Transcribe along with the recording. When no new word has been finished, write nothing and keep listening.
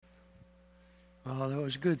Oh, that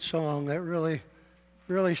was a good song. That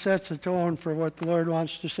really sets the tone for what the Lord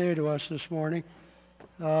wants to say to us this morning.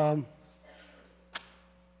 Um,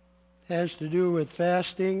 has to do with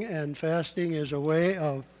fasting, and fasting is a way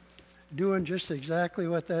of doing just exactly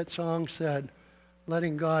what that song said,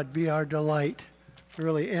 letting God be our delight,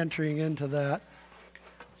 really entering into that.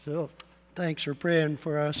 So thanks for praying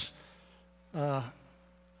for us,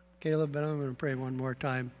 Caleb, but I'm going to pray one more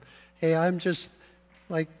time. Hey, I'm just,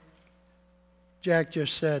 like Jack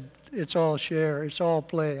just said, it's all share, it's all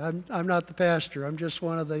play. I'm not the pastor. I'm just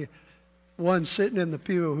one of the ones sitting in the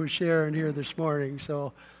pew who's sharing here this morning.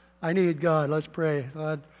 So I need God. Let's pray.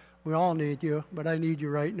 God, we all need you, but I need you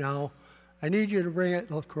right now. I need you to bring it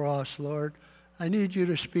across, Lord. I need you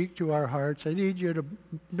to speak to our hearts. I need you to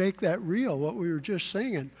make that real, what we were just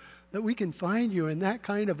singing, that we can find you in that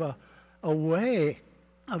kind of a way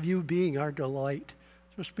of you being our delight.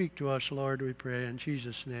 So speak to us, Lord, we pray in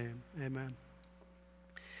Jesus' name. Amen.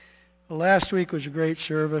 Well, last week was a great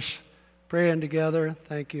service, praying together.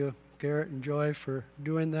 Thank you, Garrett and Joy, for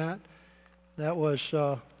doing that. That was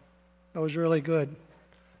really good.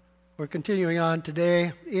 We're continuing on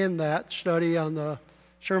today in that study on the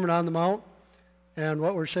Sermon on the Mount. And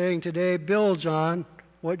what we're saying today builds on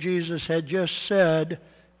what Jesus had just said,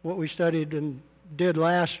 what we studied and did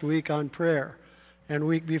last week on prayer. And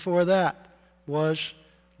week before that was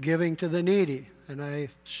giving to the needy. And I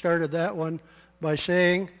started that one by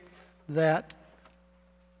saying that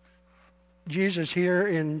Jesus here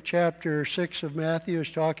in chapter 6 of Matthew is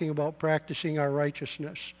talking about practicing our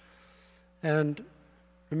righteousness. And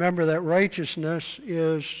remember that righteousness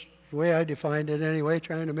is, the way I defined it anyway,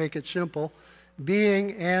 trying to make it simple,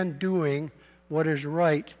 being and doing what is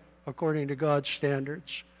right according to God's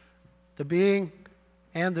standards. The being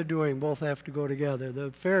and the doing both have to go together.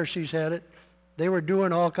 The Pharisees had it. They were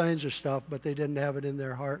doing all kinds of stuff, but they didn't have it in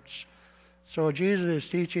their hearts. So Jesus is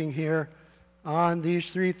teaching here on these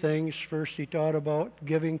three things. First, he taught about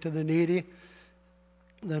giving to the needy.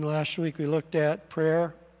 Then last week we looked at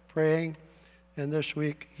prayer, praying. And this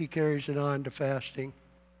week he carries it on to fasting.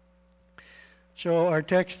 So our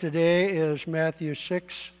text today is Matthew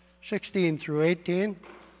 6:16 through 18.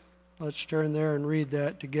 Let's turn there and read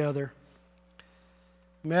that together.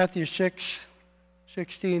 Matthew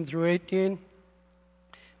 6:16 through 18.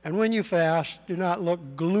 And when you fast, do not look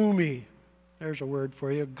gloomy. There's a word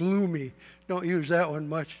for you, gloomy. Don't use that one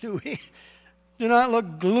much, do we? Do not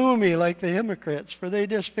look gloomy like the hypocrites, for they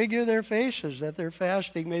disfigure their faces, that their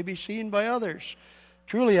fasting may be seen by others.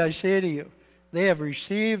 Truly I say to you, they have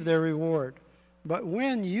received their reward. But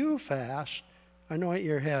when you fast, anoint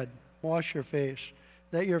your head, wash your face,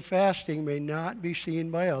 that your fasting may not be seen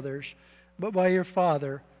by others, but by your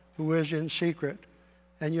Father who is in secret.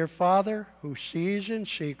 And your Father who sees in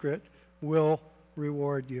secret will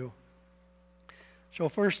reward you. So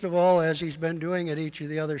first of all, as he's been doing at each of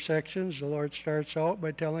the other sections, the Lord starts out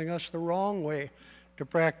by telling us the wrong way to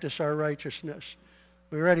practice our righteousness.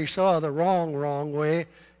 We already saw the wrong way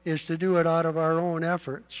is to do it out of our own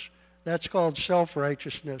efforts. That's called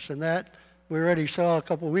self-righteousness, and that we already saw a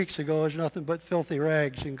couple weeks ago is nothing but filthy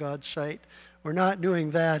rags in God's sight. We're not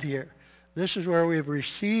doing that here. This is where we've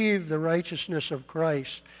received the righteousness of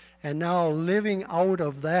Christ, and now living out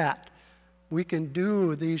of that, we can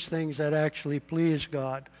do these things that actually please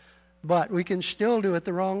God. But we can still do it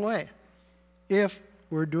the wrong way if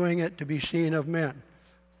we're doing it to be seen of men.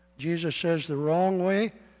 Jesus says the wrong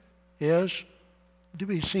way is to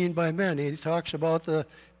be seen by men. He talks about the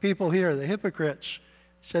people here, the hypocrites.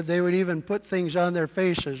 He said they would even put things on their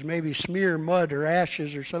faces, maybe smear mud or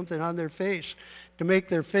ashes or something on their face to make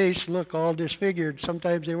their face look all disfigured.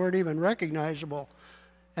 Sometimes they weren't even recognizable.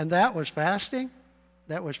 And that was fasting?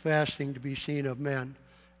 That was fasting to be seen of men,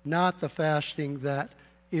 not the fasting that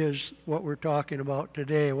is what we're talking about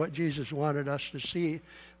today, what Jesus wanted us to see,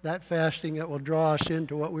 that fasting that will draw us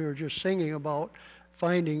into what we were just singing about,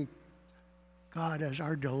 finding God as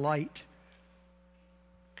our delight.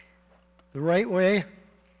 The right way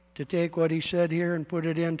to take what he said here and put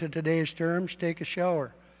it into today's terms, take a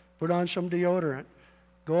shower, put on some deodorant,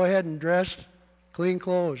 go ahead and dress, clean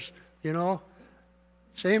clothes,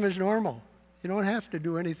 same as normal. You don't have to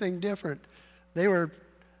do anything different. They were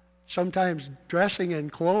sometimes dressing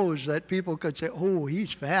in clothes that people could say, oh,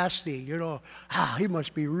 he's fasting, he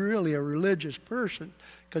must be really a religious person,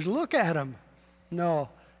 because look at him. No,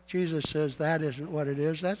 Jesus says that isn't what it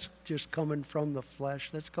is. That's just coming from the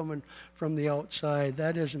flesh. That's coming from the outside.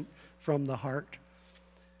 That isn't from the heart.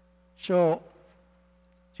 So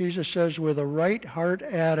Jesus says with a right heart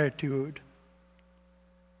attitude,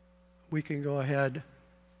 we can go ahead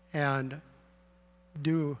and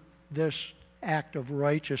do this act of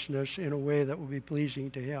righteousness in a way that will be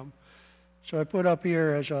pleasing to him. So I put up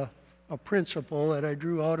here as a principle that I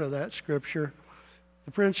drew out of that scripture.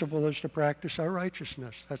 The principle is to practice our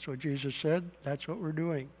righteousness. That's what Jesus said. That's what we're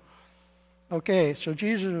doing. Okay, so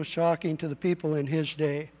Jesus was talking to the people in his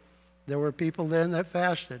day. There were people then that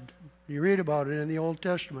fasted. You read about it in the Old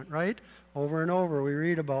Testament, right? Over and over we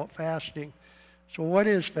read about fasting. So what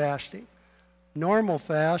is fasting? Normal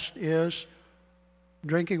fast is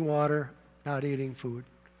drinking water, not eating food.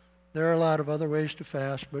 There are a lot of other ways to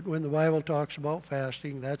fast, but when the Bible talks about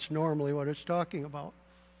fasting, that's normally what it's talking about.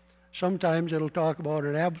 Sometimes it'll talk about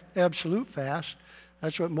an absolute fast.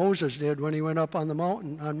 That's what Moses did when he went up on the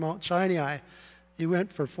mountain, on Mount Sinai. He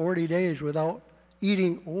went for 40 days without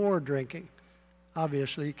eating or drinking.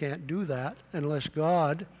 Obviously, you can't do that unless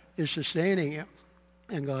God is sustaining you,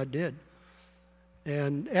 and God did.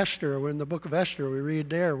 And Esther, in the book of Esther, we read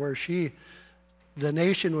there where the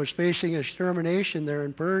nation was facing extermination there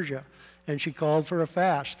in Persia, and she called for a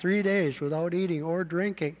fast, 3 days without eating or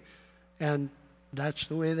drinking. And that's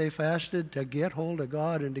the way they fasted, to get hold of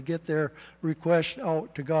God and to get their request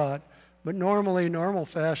out to God. But normally, normal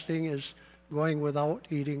fasting is going without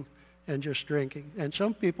eating and just drinking. And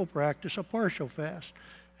some people practice a partial fast.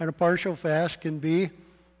 And a partial fast can be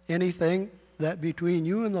anything that between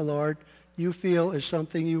you and the Lord you feel is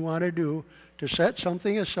something you want to do, to set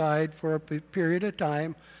something aside for a period of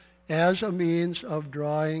time as a means of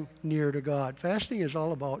drawing near to God. Fasting is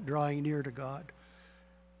all about drawing near to God.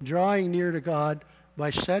 Drawing near to God by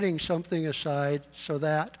setting something aside so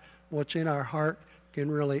that what's in our heart can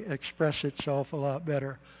really express itself a lot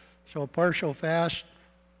better. So a partial fast,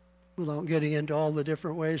 without getting into all the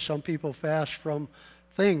different ways, some people fast from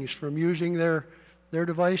things, from using their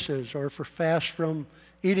devices, or fast from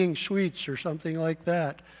eating sweets or something like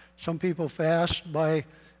that. Some people fast by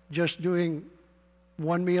just doing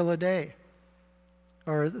one meal a day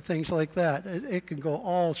or things like that. It can go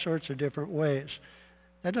all sorts of different ways.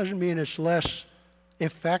 That doesn't mean it's less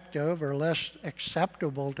effective or less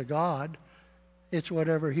acceptable to God. It's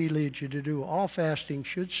whatever he leads you to do. All fasting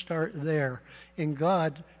should start there, in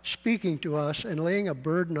God speaking to us and laying a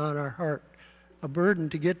burden on our heart, a burden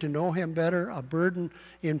to get to know him better, a burden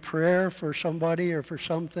in prayer for somebody or for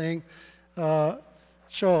something.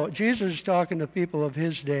 So Jesus is talking to people of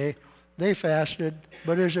his day. They fasted,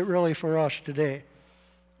 but is it really for us today?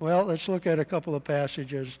 Well, let's look at a couple of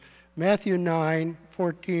passages. Matthew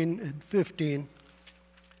 9:14 and 15.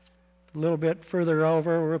 A little bit further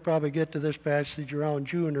over, we'll probably get to this passage around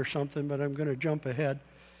June or something, but I'm going to jump ahead.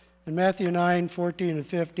 In Matthew 9:14 and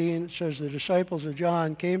 15, it says, the disciples of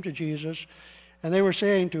John came to Jesus, and they were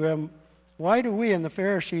saying to him, why do we and the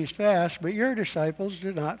Pharisees fast, but your disciples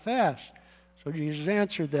do not fast? So Jesus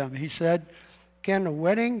answered them. He said, can the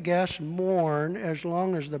wedding guests mourn as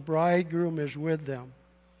long as the bridegroom is with them?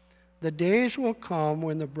 The days will come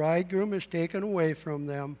when the bridegroom is taken away from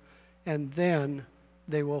them, and then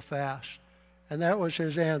they will fast. And that was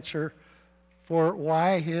his answer for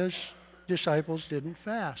why his disciples didn't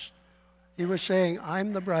fast. He was saying,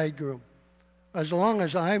 I'm the bridegroom. As long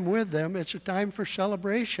as I'm with them, it's a time for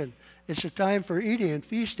celebration. It's a time for eating and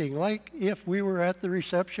feasting, like if we were at the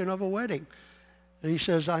reception of a wedding. And he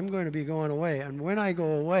says, I'm going to be going away. And when I go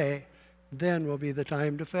away, then will be the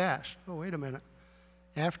time to fast. Oh, wait a minute.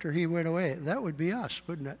 After he went away, that would be us,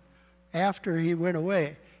 wouldn't it? After he went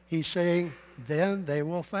away, he's saying, then they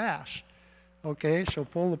will fast. Okay, so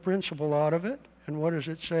pull the principle out of it, and what does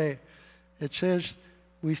it say? It says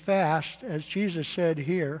we fast, as Jesus said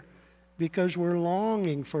here, because we're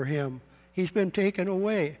longing for him. He's been taken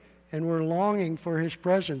away, and we're longing for his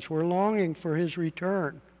presence. We're longing for his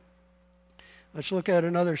return. Let's look at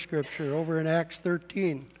another scripture over in Acts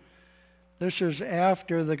 13. This is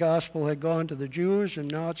after the gospel had gone to the Jews,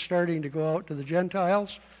 and now it's starting to go out to the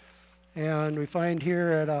Gentiles. And we find here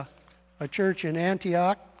at a church in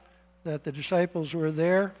Antioch that the disciples were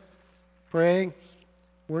there praying,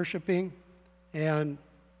 worshiping, and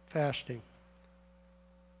fasting.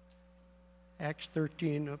 Acts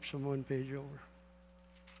 13, up some one page over.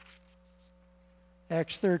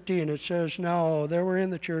 Acts 13, it says, now there were in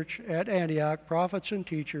the church at Antioch prophets and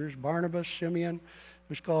teachers, Barnabas, Simeon,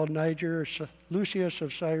 who's called Niger, Lucius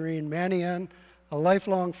of Cyrene, Manaen, a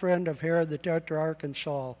lifelong friend of Herod the Tetrarch, and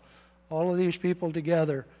Saul. All of these people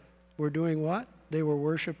together were doing what? They were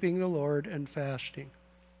worshiping the Lord and fasting.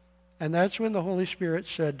 And that's when the Holy Spirit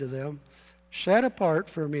said to them, set apart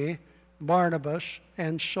for me Barnabas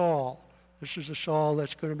and Saul. This is the Saul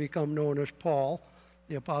that's going to become known as Paul,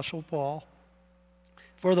 the Apostle Paul,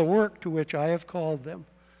 for the work to which I have called them.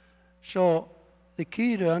 So the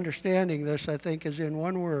key to understanding this, I think, is in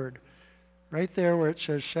one word. right there where it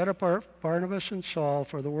says, set apart Barnabas and Saul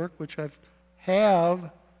for the work which I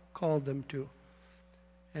have called them to.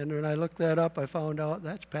 And when I looked that up, I found out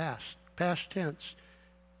that's past tense.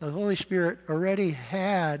 The Holy Spirit already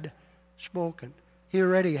had spoken. He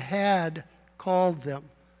already had called them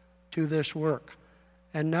to this work.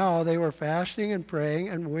 And now they were fasting and praying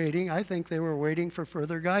and waiting. I think they were waiting for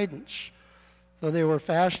further guidance. So they were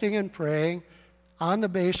fasting and praying on the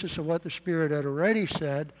basis of what the Spirit had already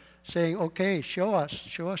said, saying, okay, show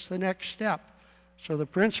us the next step. So the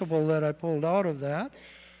principle that I pulled out of that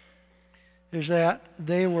is that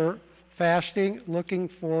they were fasting, looking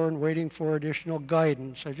for and waiting for additional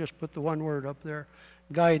guidance. I just put the one word up there,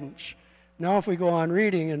 guidance. Now if we go on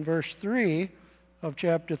reading in verse 3 of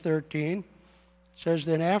chapter 13, it says,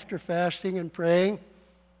 then after fasting and praying,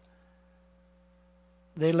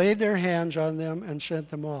 they laid their hands on them and sent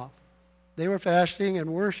them off. They were fasting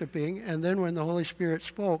and worshiping, and then when the Holy Spirit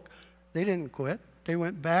spoke, they didn't quit. They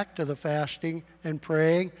went back to the fasting and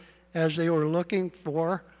praying as they were looking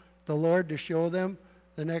for the Lord to show them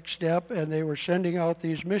the next step, and they were sending out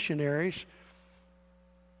these missionaries,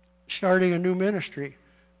 starting a new ministry.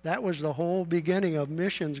 That was the whole beginning of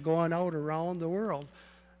missions going out around the world.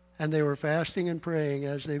 And they were fasting and praying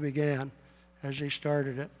as they began, as they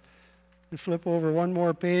started it. We flip over one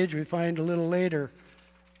more page, we find a little later,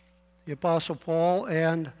 the Apostle Paul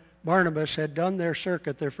and Barnabas had done their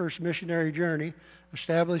circuit, their first missionary journey,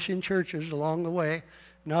 establishing churches along the way.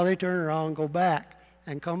 Now they turn around and go back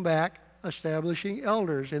and come back establishing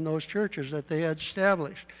elders in those churches that they had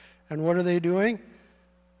established. And what are they doing?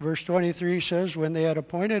 Verse 23 says, when they had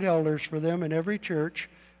appointed elders for them in every church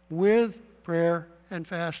with prayer and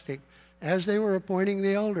fasting. As they were appointing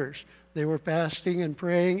the elders, they were fasting and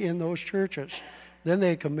praying in those churches. Then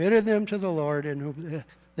they committed them to the Lord in whom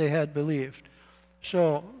they had believed.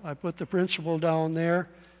 So I put the principle down there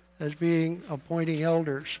as being appointing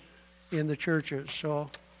elders in the churches. So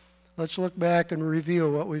let's look back and review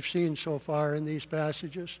what we've seen so far in these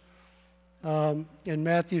passages. In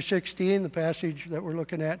Matthew 16, the passage that we're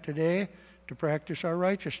looking at today, to practice our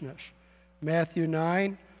righteousness. Matthew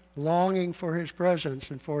 9, longing for his presence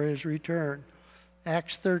and for his return.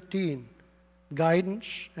 Acts 13, guidance,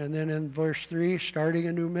 and then in verse 3, starting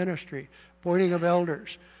a new ministry, appointing of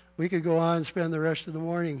elders. We could go on and spend the rest of the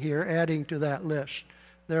morning here adding to that list.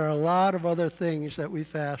 There are a lot of other things that we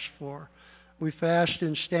fast for. We fast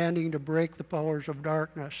in standing to break the powers of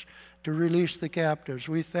darkness, to release the captives.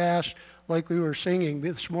 We fast like we were singing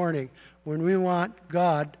this morning, when we want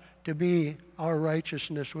God to be our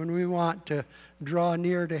righteousness, when we want to draw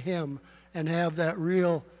near to Him and have that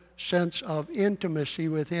real sense of intimacy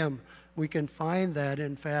with Him. We can find that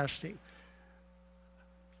in fasting.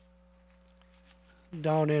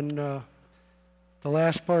 Down in the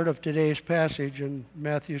last part of today's passage in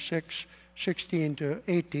Matthew 6, 16 to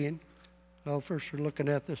 18, well, first we're looking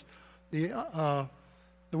at this, the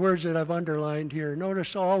words that I've underlined here.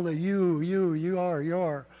 Notice all the you are,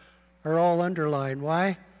 your are all underlined.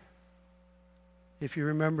 Why? If you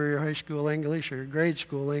remember your high school English or your grade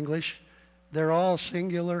school English, they're all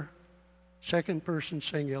singular, second person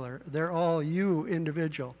singular. They're all you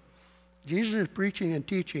individual. Jesus is preaching and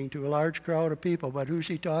teaching to a large crowd of people, but who's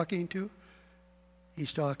he talking to?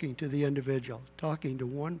 He's talking to the individual, talking to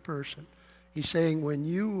one person. He's saying when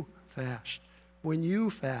you fast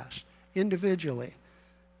individually.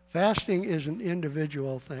 Fasting is an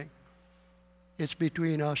individual thing. It's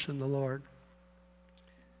between us and the Lord.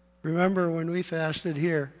 Remember when we fasted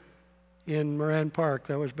here in Moran Park,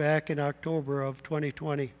 that was back in October of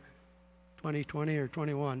 2020 or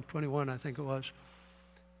 21 I think it was.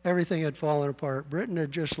 Everything had fallen apart. Britain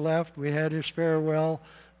had just left. We had his farewell.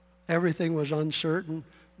 Everything was uncertain.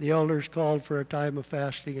 The elders called for a time of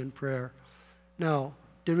fasting and prayer. Now,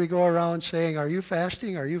 did we go around saying, are you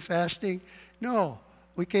fasting? Are you fasting? No.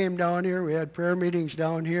 We came down here. We had prayer meetings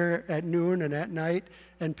down here at noon and at night,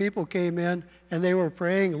 and people came in and they were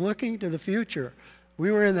praying, looking to the future.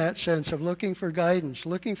 We were in that sense of looking for guidance,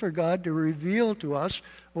 looking for God to reveal to us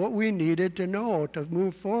what we needed to know to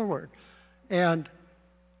move forward. And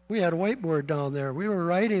we had a whiteboard down there. We were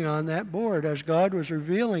writing on that board as God was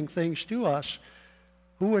revealing things to us.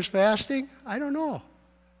 Who was fasting? I don't know.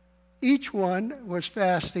 Each one was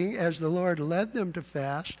fasting as the Lord led them to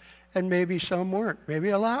fast, and maybe some weren't. Maybe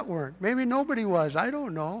a lot weren't. Maybe nobody was. I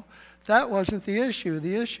don't know. That wasn't the issue.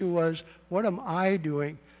 The issue was, what am I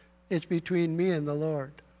doing? It's between me and the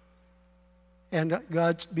Lord. And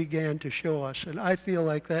God began to show us. And I feel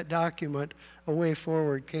like that document, A Way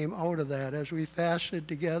Forward, came out of that. As we fasted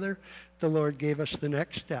together, the Lord gave us the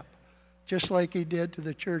next step. Just like He did to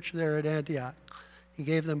the church there at Antioch. He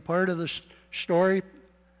gave them part of the story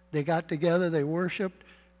They got together, they worshiped,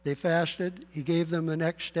 they fasted. He gave them the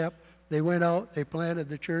next step. They went out, they planted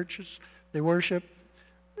the churches, they worshiped,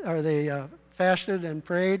 or they fasted and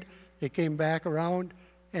prayed. They came back around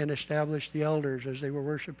and established the elders as they were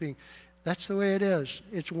worshiping. That's the way it is.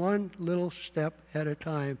 It's one little step at a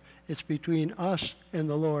time. It's between us and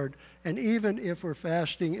the Lord. And even if we're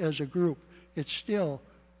fasting as a group, it's still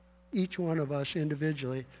each one of us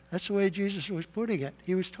individually. That's the way Jesus was putting it.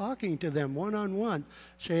 He was talking to them one-on-one,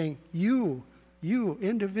 saying, you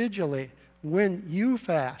individually, when you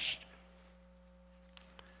fast.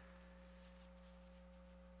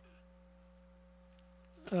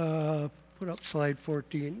 Put up slide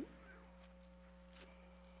 14.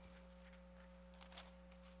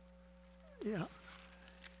 Yeah.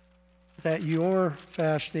 That your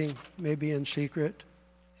fasting may be in secret,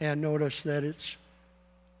 and notice that it's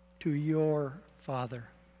to your Father.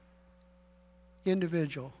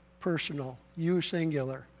 Individual, personal, you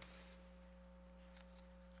singular.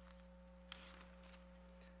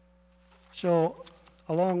 So,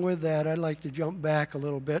 along with that, I'd like to jump back a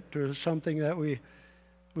little bit to something that we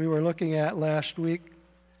were looking at last week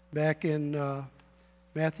back in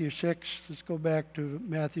Matthew 6. Let's go back to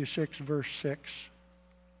Matthew 6, verse 6.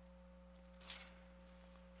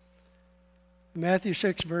 Matthew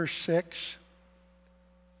 6, verse 6.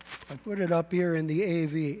 I put it up here in the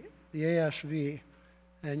AV, the ASV,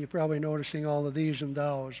 and you're probably noticing all of these and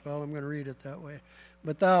thous. Well, I'm going to read it that way.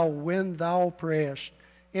 But thou, when thou prayest,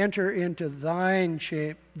 enter into thine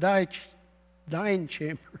chamber. I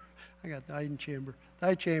got thine chamber.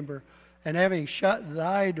 Thy chamber, and having shut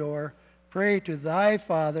thy door, pray to thy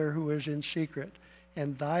Father who is in secret,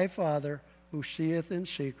 and thy Father who seeth in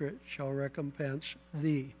secret shall recompense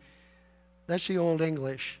thee. That's the Old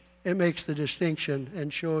English. It makes the distinction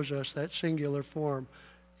and shows us that singular form.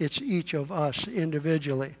 It's each of us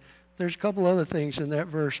individually. There's a couple other things in that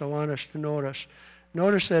verse I want us to notice.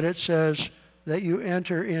 Notice that it says that you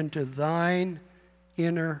enter into thine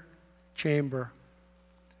inner chamber.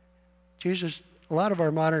 Jesus, a lot of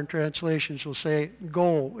our modern translations will say,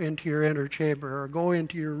 go into your inner chamber, or go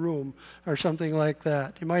into your room, or something like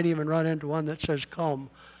that. You might even run into one that says, come.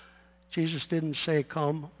 Jesus didn't say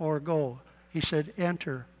come or go. He said,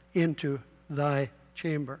 enter into thy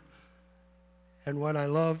chamber. And what I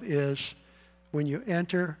love is when you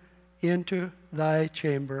enter into thy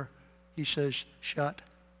chamber, he says, shut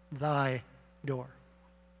thy door.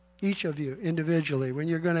 Each of you individually, when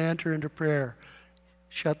you're going to enter into prayer,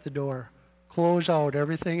 shut the door. Close out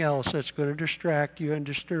everything else that's going to distract you and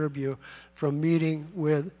disturb you from meeting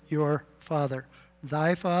with your Father.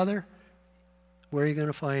 Thy Father, where are you going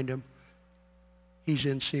to find him? He's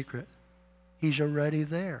in secret. He's already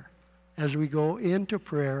there. As we go into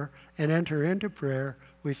prayer and enter into prayer,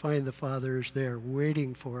 we find the Father is there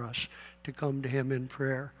waiting for us to come to him in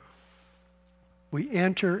prayer. We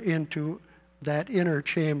enter into that inner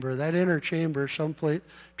chamber. That inner chamber, some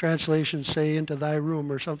translations say into thy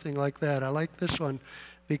room or something like that. I like this one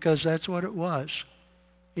because that's what it was.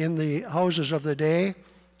 In the houses of the day,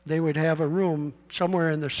 they would have a room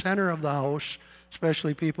somewhere in the center of the house,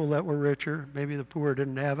 especially people that were richer. Maybe the poor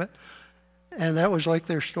didn't have it. And that was like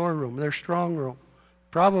their storeroom, their strong room.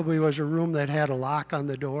 Probably was a room that had a lock on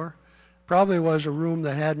the door. Probably was a room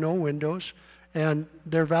that had no windows. And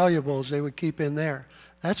their valuables they would keep in there.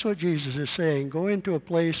 That's what Jesus is saying. Go into a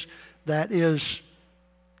place that is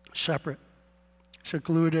separate,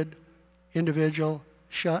 secluded, individual.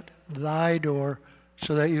 Shut thy door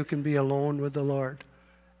so that you can be alone with the Lord.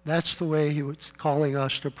 That's the way he was calling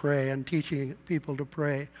us to pray and teaching people to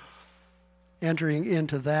pray. Entering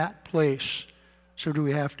into that place. So do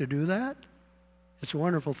we have to do that? It's a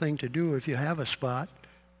wonderful thing to do if you have a spot.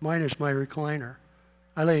 Mine is my recliner.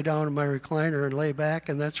 I lay down in my recliner and lay back,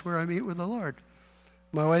 and that's where I meet with the Lord.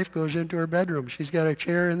 My wife goes into her bedroom. She's got a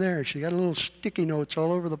chair in there. She got little sticky notes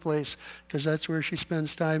all over the place because that's where she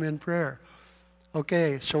spends time in prayer.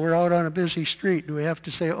 Okay, so we're out on a busy street. Do we have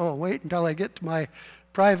to say, oh, wait until I get to my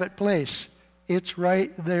private place? It's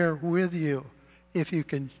right there with you if you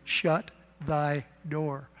can shut thy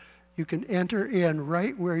door. You can enter in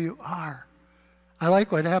right where you are. I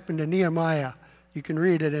like what happened to Nehemiah. You can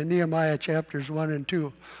read it in Nehemiah chapters 1 and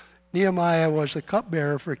 2. Nehemiah was the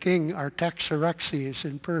cupbearer for King Artaxerxes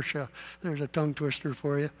in Persia. There's a tongue twister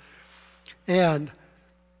for you. And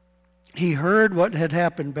he heard what had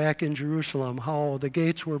happened back in Jerusalem, how the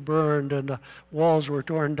gates were burned and the walls were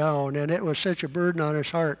torn down, and it was such a burden on his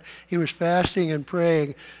heart. He was fasting and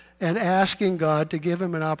praying and asking God to give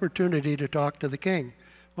him an opportunity to talk to the king.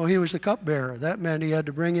 Well, he was the cupbearer. That meant he had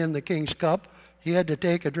to bring in the king's cup. He had to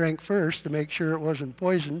take a drink first to make sure it wasn't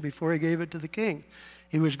poisoned before he gave it to the king.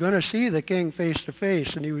 He was going to see the king face to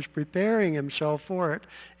face, and he was preparing himself for it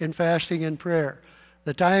in fasting and prayer.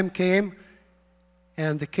 The time came,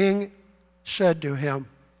 and the king said to him,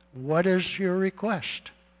 "What is your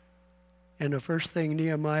request?" And the first thing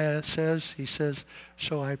Nehemiah says, he says,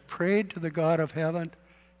 "So I prayed to the God of heaven,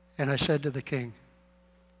 and I said to the king."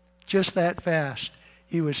 Just that fast.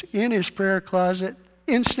 He was in his prayer closet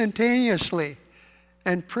instantaneously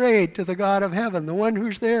and prayed to the God of heaven, the one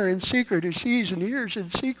who's there in secret, who sees and hears in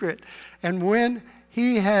secret. And when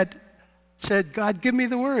he had said, "God, give me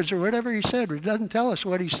the words," or whatever he said, it doesn't tell us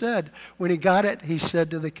what he said. When he got it, he said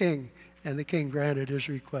to the king, and the king granted his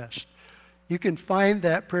request. You can find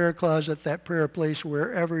that prayer closet, that prayer place,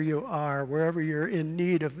 wherever you are, wherever you're in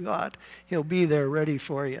need of God. He'll be there ready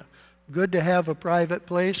for you. Good to have a private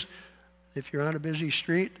place. If you're on a busy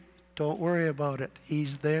street, don't worry about it.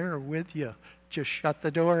 He's there with you. Just shut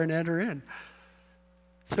the door and enter in.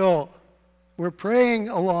 So we're praying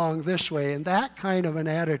along this way, and that kind of an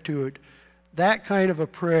attitude, that kind of a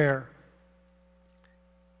prayer.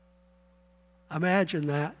 Imagine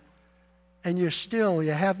that. And you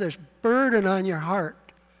have this burden on your heart.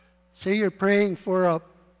 Say you're praying for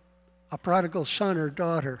a prodigal son or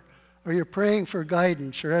daughter, or you're praying for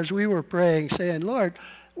guidance, or as we were praying, saying, "Lord,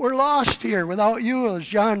 we're lost here. Without you," as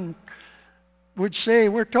John would say,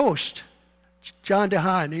 "we're toast." John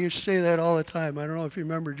DeHaan, he used to say that all the time. I don't know if you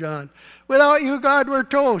remember John. "Without you, God, we're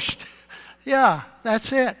toast." Yeah,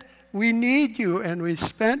 that's it. We need you, and we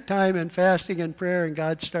spent time in fasting and prayer, and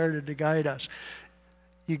God started to guide us.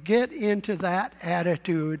 You get into that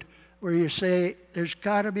attitude where you say, there's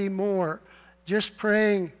got to be more. Just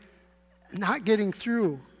praying, not getting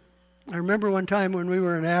through. I remember one time when we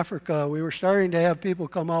were in Africa, we were starting to have people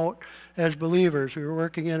come out as believers. We were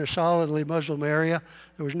working in a solidly Muslim area.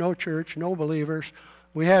 There was no church, no believers.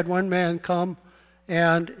 We had one man come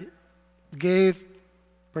and gave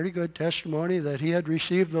pretty good testimony that he had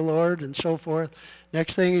received the Lord and so forth.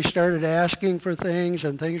 Next thing, he started asking for things,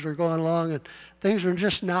 and things were going along, and things were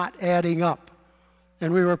just not adding up.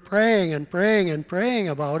 And we were praying and praying and praying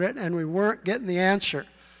about it, and we weren't getting the answer.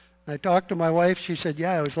 And I talked to my wife. She said,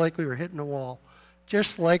 "Yeah, it was like we were hitting a wall.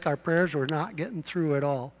 Just like our prayers were not getting through at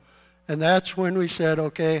all." And that's when we said,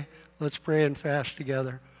 "Okay, let's pray and fast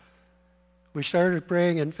together." We started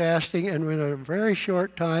praying and fasting, and in a very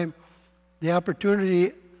short time, the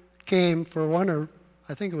opportunity came for one, or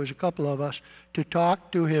I think it was a couple of us, to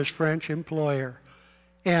talk to his French employer.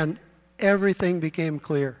 And everything became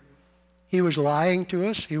clear. He was lying to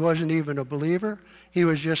us. He wasn't even a believer. He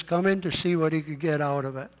was just coming to see what he could get out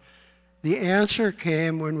of it. The answer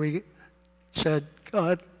came when we said,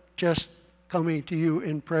 "God, just coming to you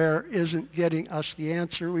in prayer isn't getting us the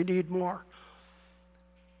answer. We need more."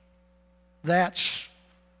 That's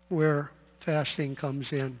where fasting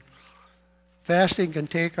comes in. Fasting can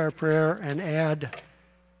take our prayer and add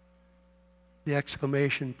the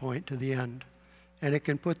exclamation point to the end. And it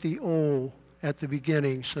can put the "oh" at the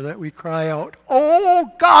beginning so that we cry out,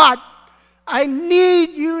 "Oh God, I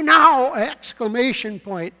need you now!" Exclamation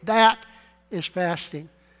point. That is fasting.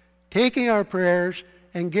 Taking our prayers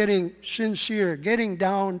and getting sincere, getting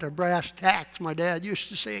down to brass tacks. My dad used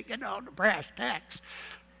to say, "Get down to brass tacks,"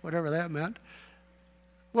 whatever that meant.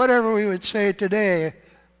 Whatever we would say today,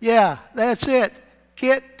 yeah, that's it.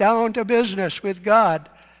 Get down to business with God.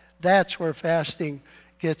 That's where fasting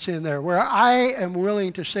gets in there, where I am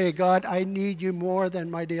willing to say, "God, I need you more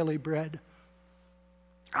than my daily bread.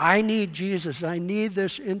 I need Jesus. I need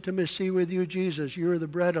this intimacy with you, Jesus. You're the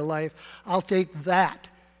bread of life. I'll take that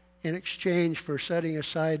in exchange for setting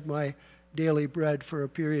aside my daily bread for a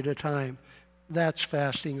period of time." That's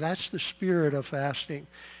fasting. That's the spirit of fasting.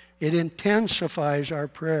 It intensifies our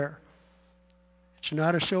prayer. It's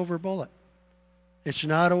not a silver bullet. It's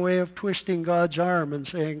not a way of twisting God's arm and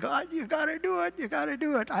saying, "God, you got to do it. You got to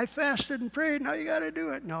do it. I fasted and prayed. Now you got to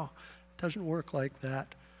do it." No, it doesn't work like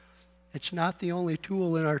that. It's not the only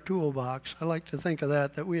tool in our toolbox. I like to think of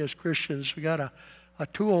that we as Christians, we got a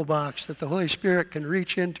toolbox that the Holy Spirit can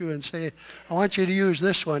reach into and say, "I want you to use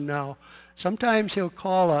this one now." Sometimes He'll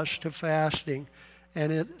call us to fasting,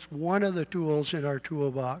 and it's one of the tools in our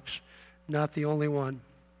toolbox, not the only one.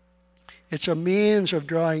 It's a means of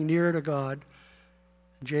drawing near to God.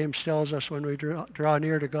 James tells us when we draw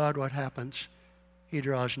near to God, what happens? He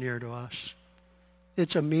draws near to us.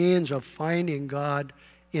 It's a means of finding God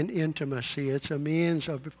in intimacy. It's a means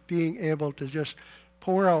of being able to just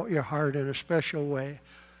pour out your heart in a special way.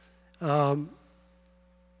 I'm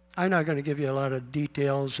not going to give you a lot of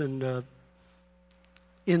details and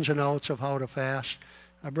ins and outs of how to fast.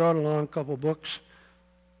 I brought along a couple books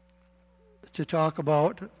to talk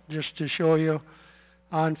about, just to show you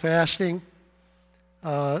on fasting.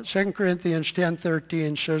 2 Corinthians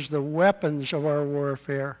 10:13 says the weapons of our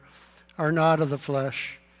warfare are not of the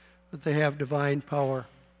flesh, but they have divine power.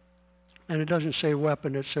 And it doesn't say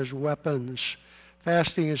weapon, it says weapons.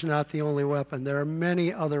 Fasting is not the only weapon. There are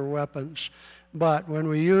many other weapons. But when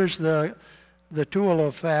we use the tool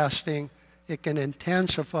of fasting, it can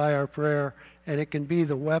intensify our prayer, and it can be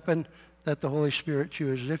the weapon that the Holy Spirit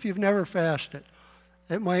chooses. If you've never fasted,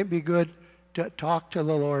 it might be good to talk to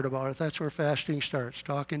the Lord about it. That's where fasting starts,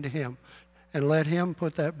 talking to Him, and let Him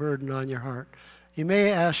put that burden on your heart. He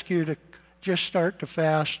may ask you to just start to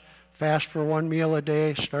fast for one meal a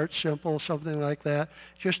day, start simple, something like that,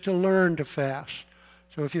 just to learn to fast.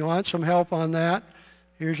 So if you want some help on that,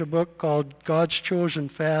 here's a book called God's Chosen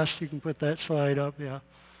Fast. You can put that slide up, yeah.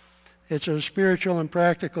 It's a spiritual and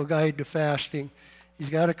practical guide to fasting. He's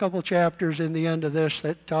got a couple chapters in the end of this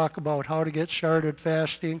that talk about how to get started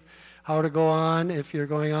fasting, how to go on if you're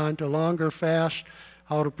going on to longer fast,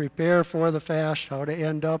 how to prepare for the fast, how to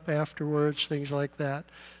end up afterwards, things like that.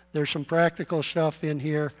 There's some practical stuff in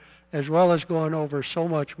here, as well as going over so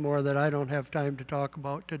much more that I don't have time to talk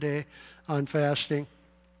about today on fasting.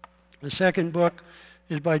 The second book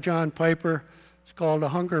is by John Piper. It's called A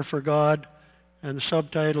Hunger for God, and the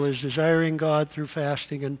subtitle is Desiring God Through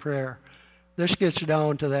Fasting and Prayer. This gets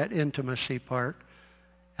down to that intimacy part,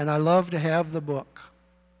 and I love to have the book.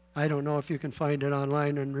 I don't know if you can find it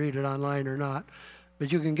online and read it online or not,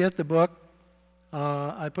 but you can get the book.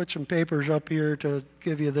 I put some papers up here to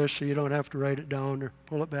give you this so you don't have to write it down or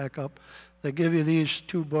pull it back up. They give you these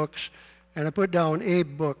two books, and I put down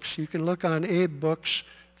Abe Books. You can look on Abe Books,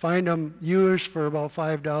 find them used for about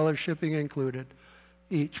 $5, shipping included,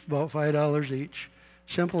 each, about $5 each.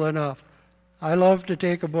 Simple enough. I love to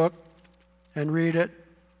take a book and read it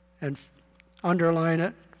and underline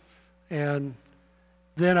it, and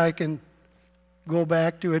then I can go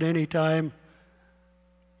back to it any time.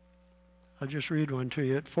 I'll just read one to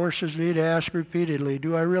you. It forces me to ask repeatedly,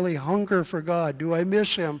 do I really hunger for God? Do I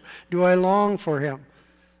miss Him? Do I long for Him?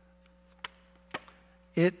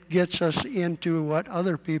 It gets us into what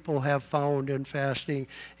other people have found in fasting.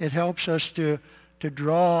 It helps us to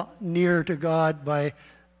draw near to God by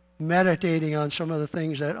meditating on some of the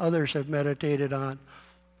things that others have meditated on.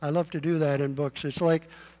 I love to do that in books. It's like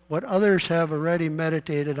what others have already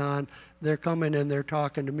meditated on, they're coming and they're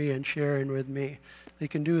talking to me and sharing with me. They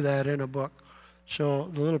can do that in a book.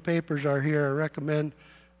 So the little papers are here. I recommend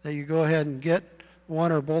that you go ahead and get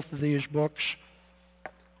one or both of these books.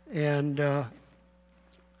 And I'll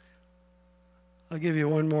give you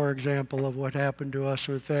one more example of what happened to us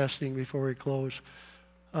with fasting before we close.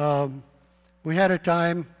 We had a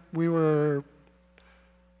time, we were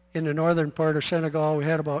in the northern part of Senegal. We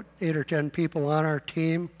had about 8 or 10 people on our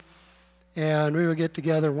team, and we would get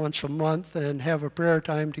together once a month and have a prayer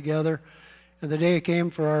time together. And the day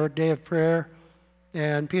came for our day of prayer,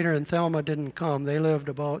 and Peter and Thelma didn't come. They lived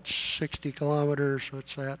about 60 kilometers,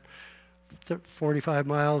 what's that, 45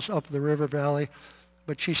 miles up the river valley.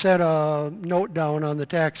 But she sent a note down on the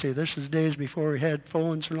taxi. This is days before we had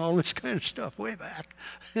phones and all this kind of stuff, way back.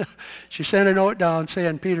 She sent a note down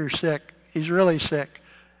saying, Peter's sick. He's really sick.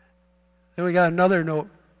 Then we got another note,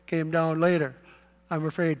 came down later. I'm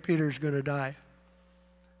afraid Peter's going to die.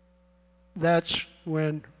 That's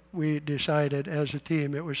when we decided as a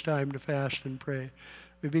team it was time to fast and pray.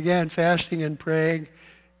 We began fasting and praying,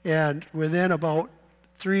 and within about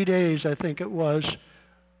 3 days, I think it was,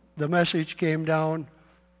 the message came down,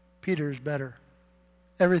 Peter's better.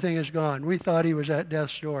 Everything is gone. We thought he was at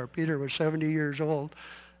death's door. Peter was 70 years old,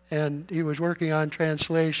 and he was working on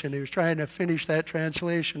translation. He was trying to finish that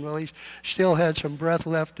translation. Well, he still had some breath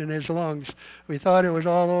left in his lungs. We thought it was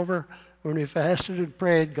all over. When we fasted and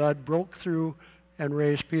prayed, God broke through and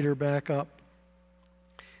raised Peter back up.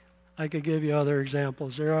 I could give you other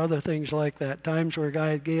examples. There are other things like that. Times where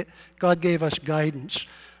God gave us guidance.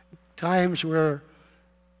 Times where,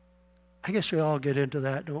 I guess we all get into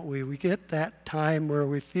that, don't we? We get that time where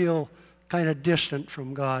we feel kind of distant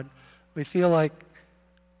from God. We feel like,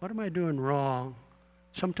 what am I doing wrong?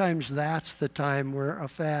 Sometimes that's the time where a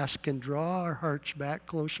fast can draw our hearts back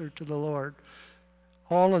closer to the Lord.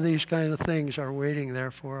 All of these kind of things are waiting there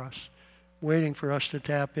for us, waiting for us to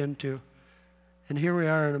tap into. And here we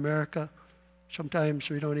are in America. Sometimes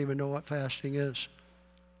we don't even know what fasting is.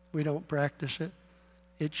 We don't practice it.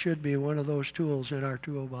 It should be one of those tools in our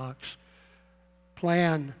toolbox.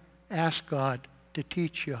 Plan, ask God to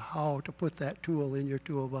teach you how to put that tool in your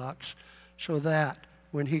toolbox so that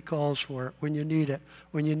when He calls for it, when you need it,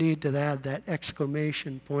 when you need to add that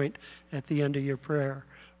exclamation point at the end of your prayer,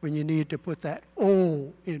 when you need to put that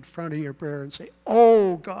 "oh" in front of your prayer and say,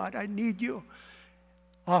 "Oh, God, I need you."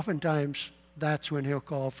 Oftentimes, that's when he'll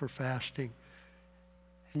call for fasting.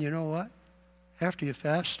 And you know what? After you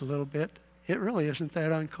fast a little bit, it really isn't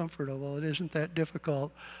that uncomfortable. It isn't that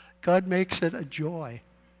difficult. God makes it a joy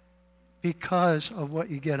because of what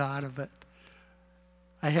you get out of it.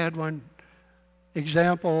 I had one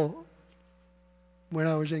example when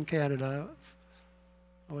I was in Canada.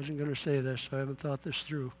 I wasn't going to say this, so I haven't thought this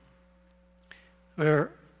through.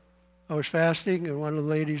 Where I was fasting, and one of the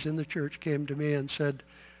ladies in the church came to me and said,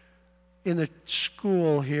 in the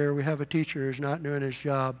school here, we have a teacher who's not doing his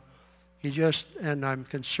job. And I'm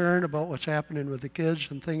concerned about what's happening with the kids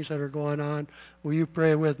and things that are going on. Will you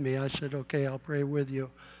pray with me? I said, okay, I'll pray with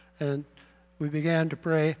you. And we began to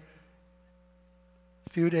pray. A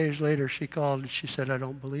few days later, she called and she said, I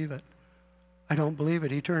don't believe it. I don't believe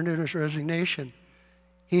it. He turned in his resignation.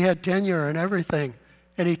 He had tenure and everything,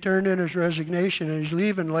 and he turned in his resignation, and he's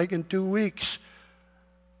leaving like in 2 weeks.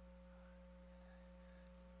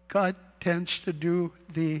 God tends to do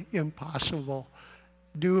the impossible,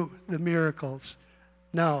 do the miracles.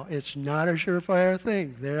 Now, it's not a surefire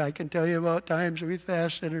thing. There, I can tell you about times we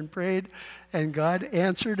fasted and prayed, and God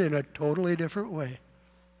answered in a totally different way.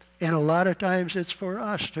 And a lot of times it's for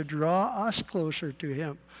us to draw us closer to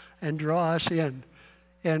him and draw us in.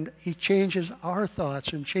 And he changes our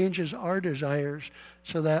thoughts and changes our desires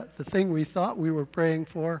so that the thing we thought we were praying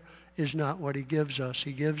for is not what he gives us.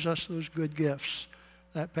 He gives us those good gifts.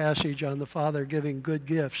 That passage on the Father giving good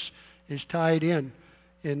gifts is tied in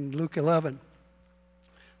Luke 11.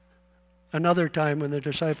 Another time when the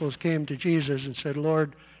disciples came to Jesus and said,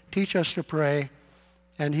 Lord, teach us to pray.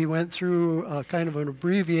 And he went through a kind of an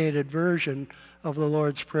abbreviated version of the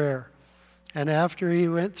Lord's Prayer. And after he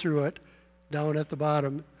went through it, down at the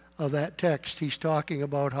bottom of that text, he's talking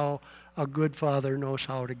about how a good father knows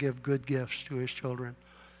how to give good gifts to his children.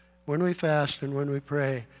 When we fast and when we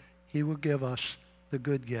pray, he will give us the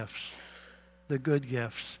good gifts. The good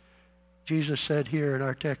gifts. Jesus said here in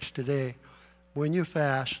our text today, when you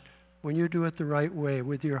fast, when you do it the right way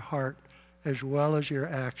with your heart as well as your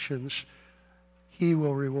actions, he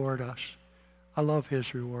will reward us. I love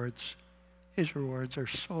his rewards. His rewards are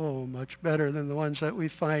so much better than the ones that we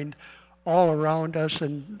find all around us,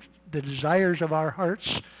 and the desires of our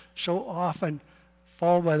hearts so often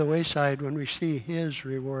fall by the wayside when we see his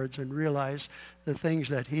rewards and realize the things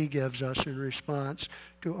that he gives us in response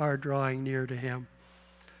to our drawing near to him.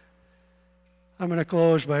 I'm going to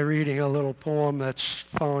close by reading a little poem that's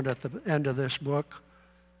found at the end of this book.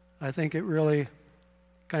 I think it really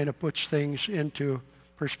kind of puts things into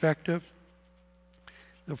perspective.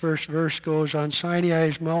 The first verse goes, on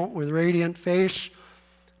Sinai's mount with radiant face,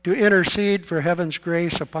 to intercede for heaven's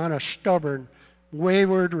grace upon a stubborn,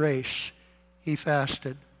 wayward race, he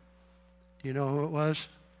fasted. Do you know who it was?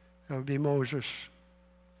 That would be Moses.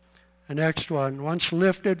 The next one, once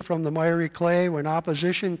lifted from the miry clay when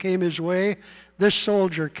opposition came his way, this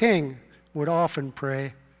soldier king would often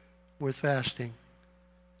pray with fasting.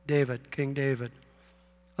 David, King David.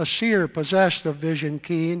 A seer possessed of vision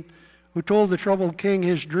keen, who told the troubled king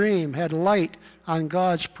his dream, had light on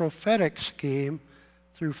God's prophetic scheme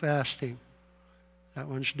through fasting. That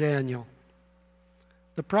one's Daniel.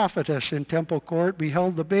 The prophetess in temple court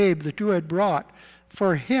beheld the babe the two had brought.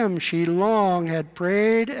 For him she long had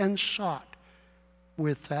prayed and sought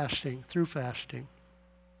with fasting, through fasting.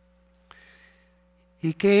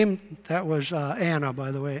 He came, that was Anna,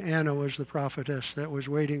 by the way. Anna was the prophetess that was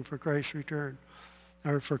waiting for Christ's return,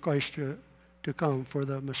 or for Christ to come, for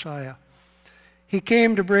the Messiah. He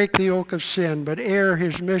came to break the yoke of sin, but ere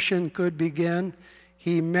his mission could begin,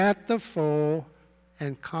 he met the foe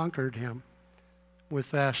and conquered him with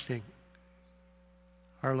fasting.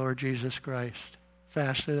 Our Lord Jesus Christ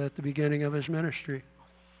fasted at the beginning of his ministry.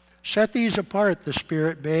 Set these apart, the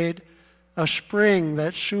Spirit bade, a spring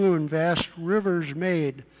that soon vast rivers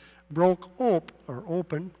made, broke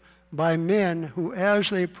open by men who, as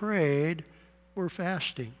they prayed, were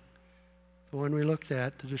fasting. The one we looked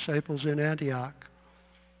at, the disciples in Antioch.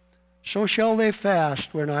 So shall they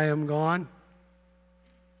fast when I am gone.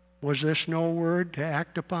 Was this no word to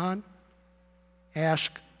act upon?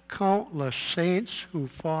 Ask countless saints who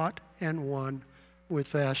fought and won with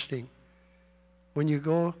fasting. When you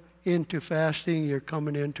go into fasting, you're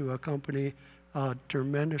coming into a company, a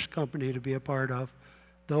tremendous company to be a part of.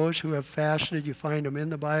 Those who have fasted, you find them in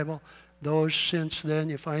the Bible. Those since then,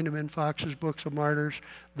 you find them in Fox's Books of Martyrs.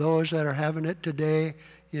 Those that are having it today,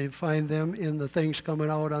 you find them in the things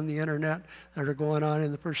coming out on the internet that are going on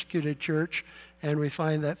in the persecuted church. And we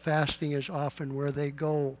find that fasting is often where they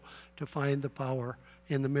go to find the power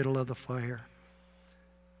in the middle of the fire.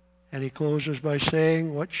 And he closes by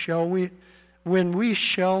saying, when we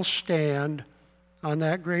shall stand on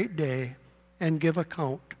that great day and give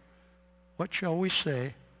account. What shall we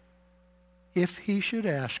say? If he should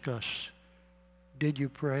ask us, did you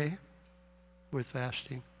pray with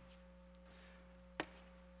fasting?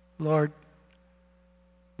 Lord,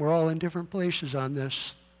 we're all in different places on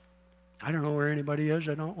this. I don't know where anybody is.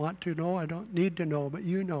 I don't want to know. I don't need to know, but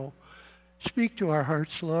you know. Speak to our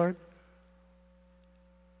hearts, Lord.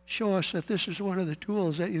 Show us that this is one of the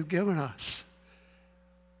tools that you've given us.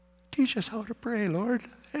 Teach us how to pray, Lord.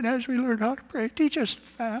 And as we learn how to pray, teach us to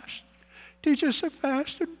fast. Teach us to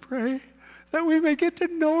fast and pray, that we may get to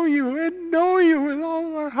know you and know you with all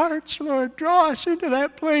of our hearts, Lord. Draw us into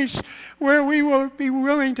that place where we will be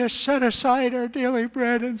willing to set aside our daily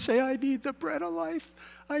bread and say, I need the bread of life.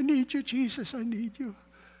 I need you, Jesus. I need you.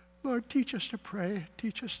 Lord, teach us to pray.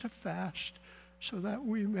 Teach us to fast so that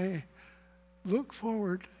we may look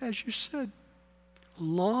forward, as you said,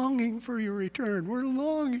 longing for your return. We're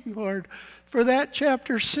longing, Lord, for that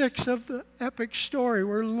chapter 6 of the epic story.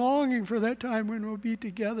 We're longing for that time when we'll be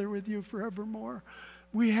together with you forevermore.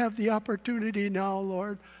 We have the opportunity now,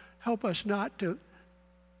 Lord. Help us not to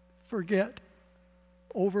forget,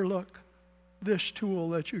 overlook this tool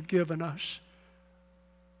that you've given us,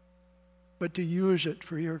 but to use it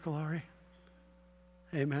for your glory.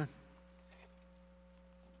 Amen.